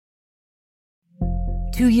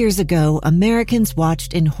2 years ago, Americans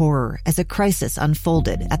watched in horror as a crisis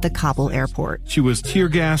unfolded at the Kabul airport. She was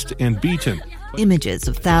tear-gassed and beaten. Images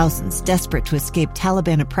of thousands desperate to escape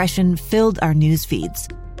Taliban oppression filled our news feeds.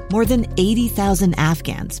 More than 80,000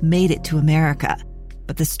 Afghans made it to America.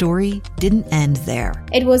 But the story didn't end there.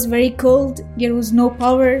 It was very cold. There was no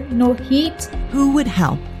power, no heat. Who would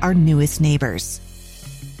help our newest neighbors?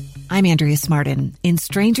 I'm Andrea Smartin. In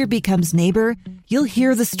Stranger Becomes Neighbor, you'll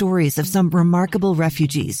hear the stories of some remarkable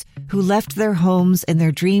refugees who left their homes and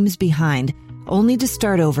their dreams behind, only to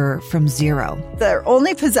start over from zero. Their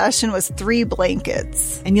only possession was 3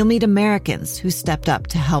 blankets. And you'll meet Americans who stepped up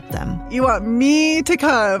to help them. You want me to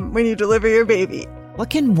come when you deliver your baby. What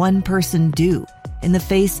can one person do in the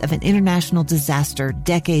face of an international disaster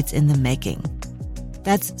decades in the making?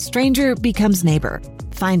 That's Stranger Becomes Neighbor.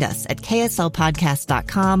 Find us at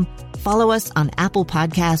kslpodcast.com. Follow us on Apple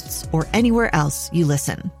Podcasts or anywhere else you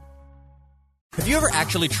listen. Have you ever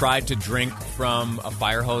actually tried to drink from a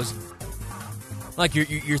fire hose? Like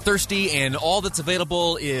you're thirsty and all that's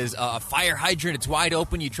available is a fire hydrant. It's wide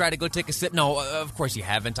open. You try to go take a sip. No, of course you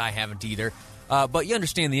haven't. I haven't either. But you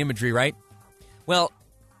understand the imagery, right? Well,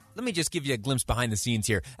 let me just give you a glimpse behind the scenes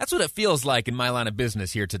here. That's what it feels like in my line of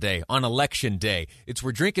business here today on Election Day.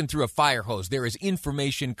 We're drinking through a fire hose. There is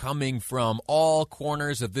information coming from all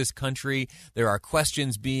corners of this country. There are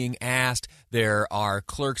questions being asked. There are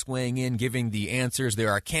clerks weighing in, giving the answers.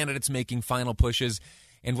 There are candidates making final pushes.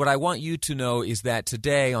 And what I want you to know is that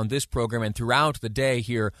today on this program and throughout the day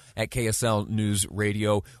here at KSL News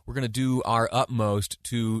Radio, we're going to do our utmost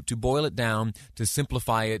to boil it down, to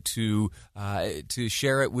simplify it, to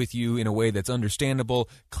share it with you in a way that's understandable,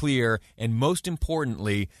 clear, and most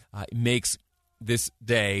importantly, makes this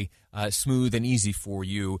day smooth and easy for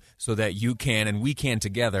you so that you can and we can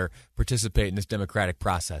together participate in this democratic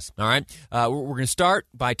process. All right? We're going to start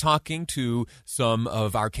by talking to some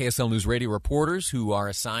of our KSL News Radio reporters who are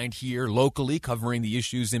assigned here locally covering the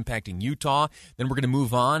issues impacting Utah. Then we're going to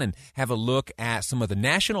move on and have a look at some of the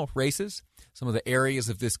national races, some of the areas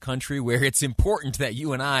of this country where it's important that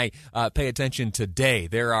you and I pay attention today.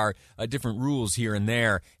 There are different rules here and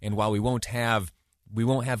there, and while we won't have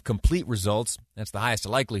complete results. That's the highest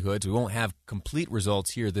of likelihoods. We won't have complete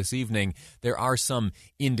results here this evening. There are some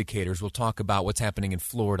indicators. We'll talk about what's happening in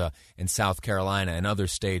Florida and South Carolina and other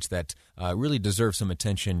states that really deserve some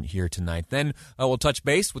attention here tonight. Then we'll touch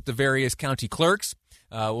base with the various county clerks.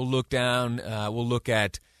 We'll look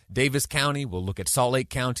at Davis County. We'll look at Salt Lake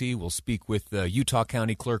County. We'll speak with the Utah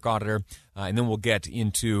County Clerk Auditor. And then we'll get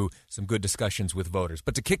into some good discussions with voters.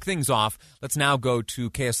 But to kick things off, let's now go to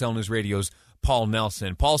KSL News Radio's Paul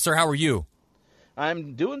Nelson. Paul, sir, how are you?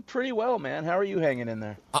 I'm doing pretty well, man. How are you hanging in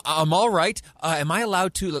there? I'm all right. Am I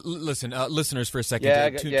allowed to listen, listeners, for a second? Yeah,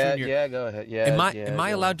 go ahead. Yeah. Am I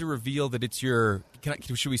allowed to reveal that it's your?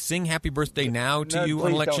 Should we sing "Happy Birthday" now to you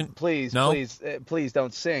on election? Please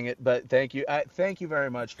don't sing it. But thank you. Thank you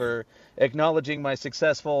very much for acknowledging my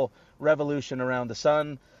successful revolution around the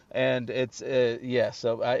sun. And it's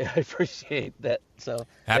so I appreciate that. So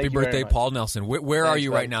happy birthday, Paul Nelson. Where are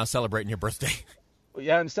you right now celebrating your birthday?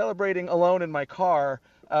 Yeah, I'm celebrating alone in my car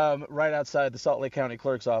right outside the Salt Lake County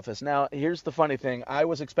Clerk's office. Now, here's the funny thing. I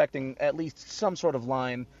was expecting at least some sort of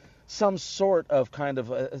line, some sort of kind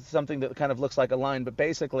of something that kind of looks like a line. But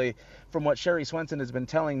basically, from what Sherry Swenson has been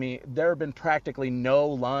telling me, there have been practically no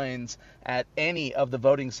lines at any of the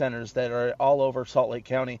voting centers that are all over Salt Lake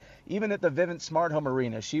County. Even at the Vivint Smart Home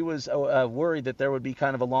Arena, she was worried that there would be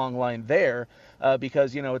kind of a long line there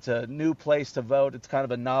because, it's a new place to vote. It's kind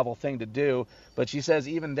of a novel thing to do. But she says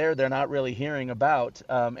even there, they're not really hearing about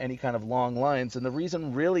any kind of long lines. And the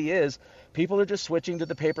reason really is people are just switching to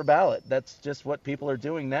the paper ballot. That's just what people are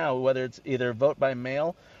doing now, whether it's either vote by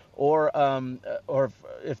mail or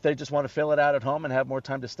if they just want to fill it out at home and have more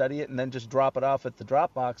time to study it and then just drop it off at the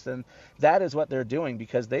drop box, then that is what they're doing,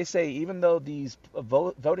 because they say even though these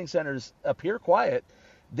voting centers appear quiet,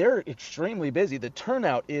 they're extremely busy. The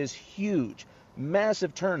turnout is huge,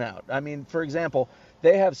 massive turnout. I mean, for example,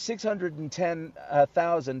 they have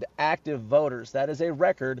 610,000 active voters. That is a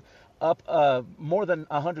record, up more than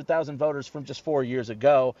 100,000 voters from just 4 years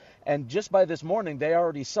ago. And just by this morning, they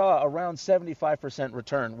already saw around 75%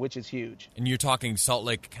 return, which is huge. And you're talking Salt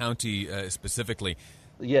Lake County specifically.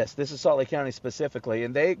 Yes, this is Salt Lake County specifically.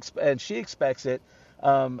 And she expects it.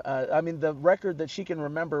 The record that she can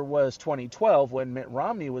remember was 2012 when Mitt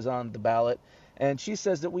Romney was on the ballot. And she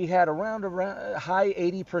says that we had around high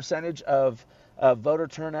 80% of voter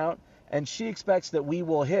turnout. And she expects that we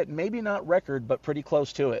will hit, maybe not record, but pretty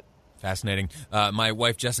close to it. Fascinating. My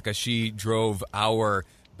wife, Jessica, she drove our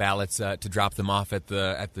ballots to drop them off at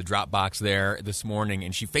the drop box there this morning,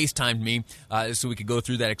 and she FaceTimed me so we could go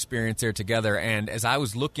through that experience there together. And as I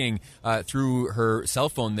was looking through her cell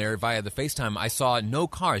phone there via the FaceTime, I saw no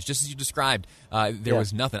cars, just as you described. There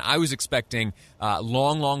was nothing. I was expecting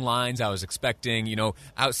long lines. I was expecting,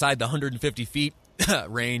 outside the 150 feet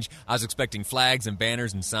range. I was expecting flags and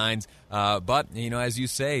banners and signs. But, as you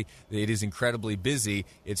say, it is incredibly busy.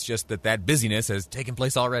 It's just that busyness has taken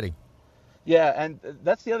place already. Yeah, and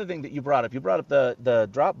that's the other thing that you brought up. You brought up the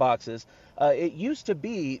drop boxes. It used to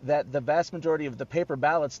be that the vast majority of the paper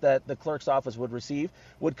ballots that the clerk's office would receive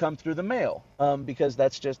would come through the mail, because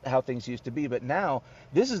that's just how things used to be. But now,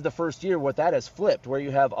 this is the first year where that has flipped, where you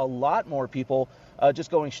have a lot more people just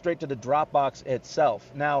going straight to the drop box itself.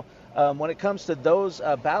 Now, when it comes to those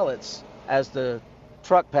ballots, as the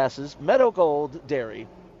truck passes, Meadow Gold Dairy,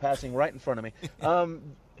 passing right in front of me.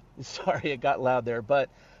 Sorry, it got loud there, but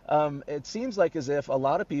it seems like as if a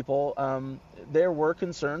lot of people, there were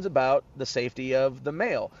concerns about the safety of the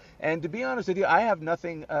mail. And to be honest with you, I have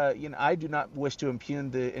nothing, I do not wish to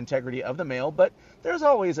impugn the integrity of the mail, but there's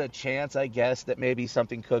always a chance, I guess, that maybe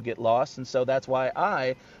something could get lost. And so that's why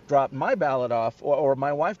I dropped my ballot off, or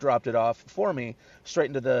my wife dropped it off for me straight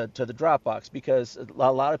into the drop box, because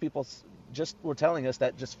a lot of people just were telling us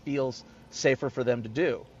that just feels safer for them to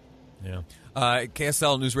do. Yeah.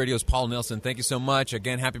 KSL News Radio's Paul Nelson, thank you so much.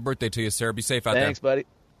 Again, happy birthday to you, sir. Be safe out there. Thanks, buddy.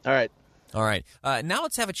 All right. All right. Now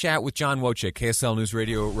let's have a chat with John Wojcik, KSL News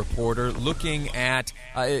Radio reporter, looking at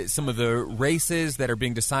some of the races that are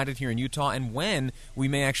being decided here in Utah and when we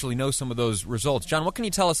may actually know some of those results. John, what can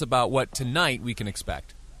you tell us about what tonight we can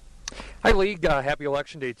expect? Hi, League. Happy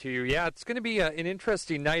Election Day to you. Yeah, it's going to be an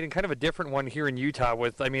interesting night and kind of a different one here in Utah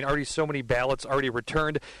with, already so many ballots already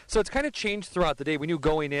returned. So it's kind of changed throughout the day. We knew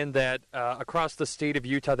going in that across the state of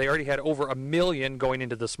Utah, they already had over 1 million going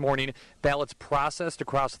into this morning ballots processed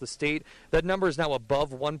across the state. That number is now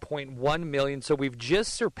above 1.1 million. So we've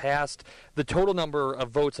just surpassed the total number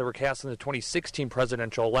of votes that were cast in the 2016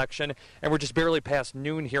 presidential election. And we're just barely past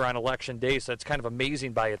noon here on Election Day. So it's kind of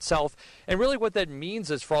amazing by itself. And really what that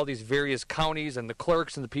means is for all these various counties and the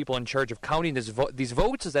clerks and the people in charge of counting these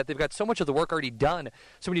votes is that they've got so much of the work already done.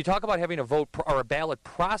 So when you talk about having a vote or a ballot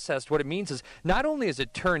processed, what it means is not only is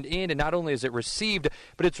it turned in and not only is it received,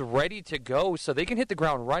 but it's ready to go so they can hit the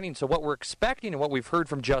ground running. So what we're expecting and what we've heard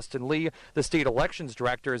from Justin Lee, the state elections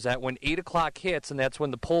director, is that when 8 o'clock hits, and that's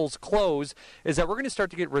when the polls close, is that we're going to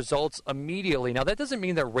start to get results immediately. Now, that doesn't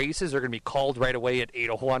mean that races are going to be called right away at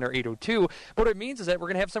 8:01 or 8:02, but what it means is that we're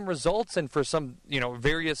going to have some results, and for some,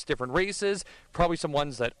 various different races, probably some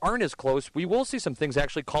ones that aren't as close, we will see some things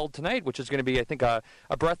actually called tonight, which is going to be, I think, a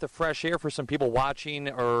breath of fresh air for some people watching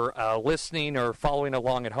or listening or following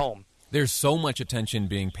along at home. There's so much attention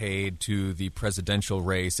being paid to the presidential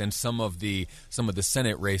race and some of the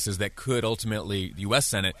Senate races that could ultimately, the U.S.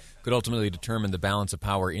 Senate, could ultimately determine the balance of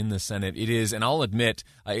power in the Senate. It is, and I'll admit,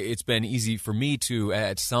 it's been easy for me to,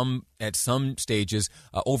 at some stages,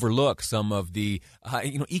 overlook some of the,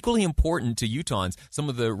 equally important to Utahns, some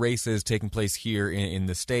of the races taking place here in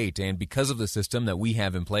the state. And because of the system that we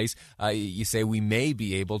have in place, you say we may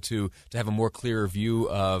be able to have a more clearer view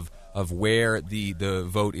of where the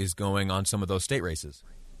vote is going on some of those state races.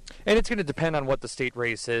 And it's going to depend on what the state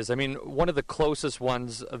race is. One of the closest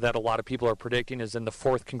ones that a lot of people are predicting is in the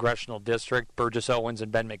 4th Congressional District, Burgess Owens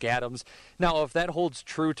and Ben McAdams. Now, if that holds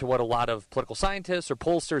true to what a lot of political scientists or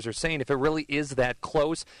pollsters are saying, if it really is that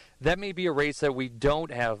close, that may be a race that we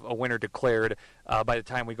don't have a winner declared by the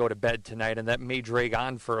time we go to bed tonight, and that may drag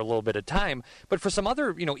on for a little bit of time. But for some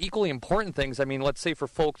other, equally important things, let's say for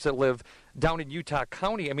folks that live down in Utah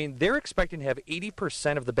County, they're expecting to have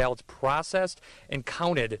 80% of the ballots processed and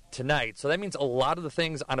counted tonight. So that means a lot of the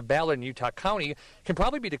things on a ballot in Utah County can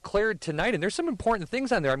probably be declared tonight. And there's some important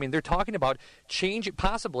things on there. They're talking about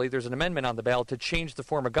possibly there's an amendment on the ballot to change the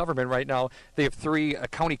form of government. Right now, they have 3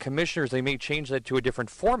 county commissioners. They may change that to a different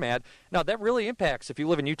format. Now, that really impacts, if you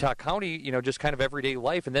live in Utah County, just kind of everyday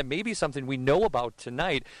life, and that may be something we know about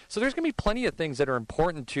tonight. So there's going to be plenty of things that are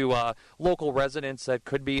important to local residents that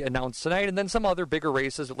could be announced tonight, and then some other bigger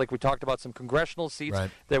races, like we talked about, some congressional seats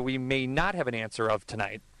that we may not have an answer of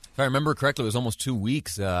tonight. If I remember correctly, it was almost 2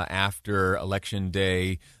 weeks after Election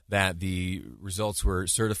Day that the results were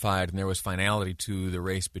certified and there was finality to the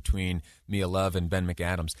race between Mia Love and Ben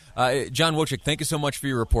McAdams. John Wojcik, thank you so much for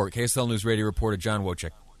your report. KSL News Radio reporter John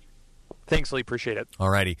Wojcik. Thanks, Lee. Appreciate it. All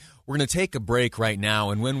righty. We're going to take a break right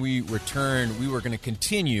now, and when we return, we were going to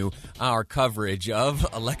continue our coverage of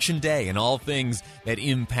Election Day and all things that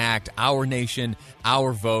impact our nation,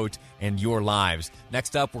 our vote, and your lives.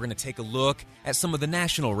 Next up, we're going to take a look at some of the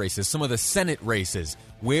national races, some of the Senate races.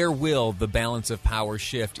 Where will the balance of power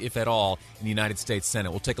shift, if at all, in the United States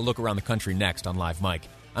Senate? We'll take a look around the country next on Live Mike.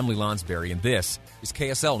 I'm Lee Lonsberry, and this is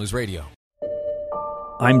KSL News Radio.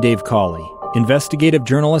 I'm Dave Cawley, investigative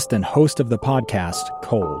journalist and host of the podcast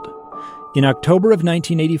Cold. In October of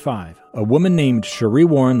 1985, a woman named Cherie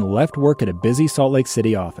Warren left work at a busy Salt Lake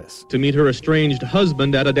City office To meet her estranged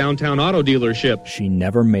husband at a downtown auto dealership. She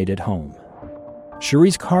never made it home.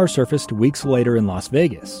 Cherie's car surfaced weeks later in Las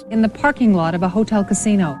Vegas. In the parking lot of a hotel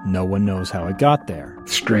casino. No one knows how it got there.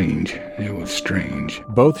 Strange. It was strange.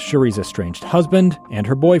 Both Cherie's estranged husband and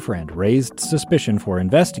her boyfriend raised suspicion for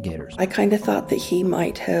investigators. I kind of thought that he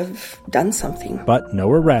might have done something. But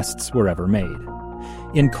no arrests were ever made.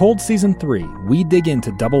 In Cold Season 3, we dig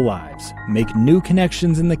into double lives, make new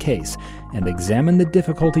connections in the case, and examine the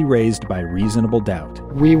difficulty raised by reasonable doubt.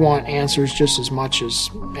 We want answers just as much as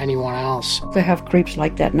anyone else. They have creeps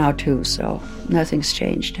like that now too, so nothing's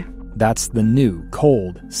changed. That's the new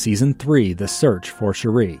Cold Season 3, The Search for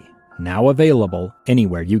Cherie, now available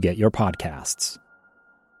anywhere you get your podcasts.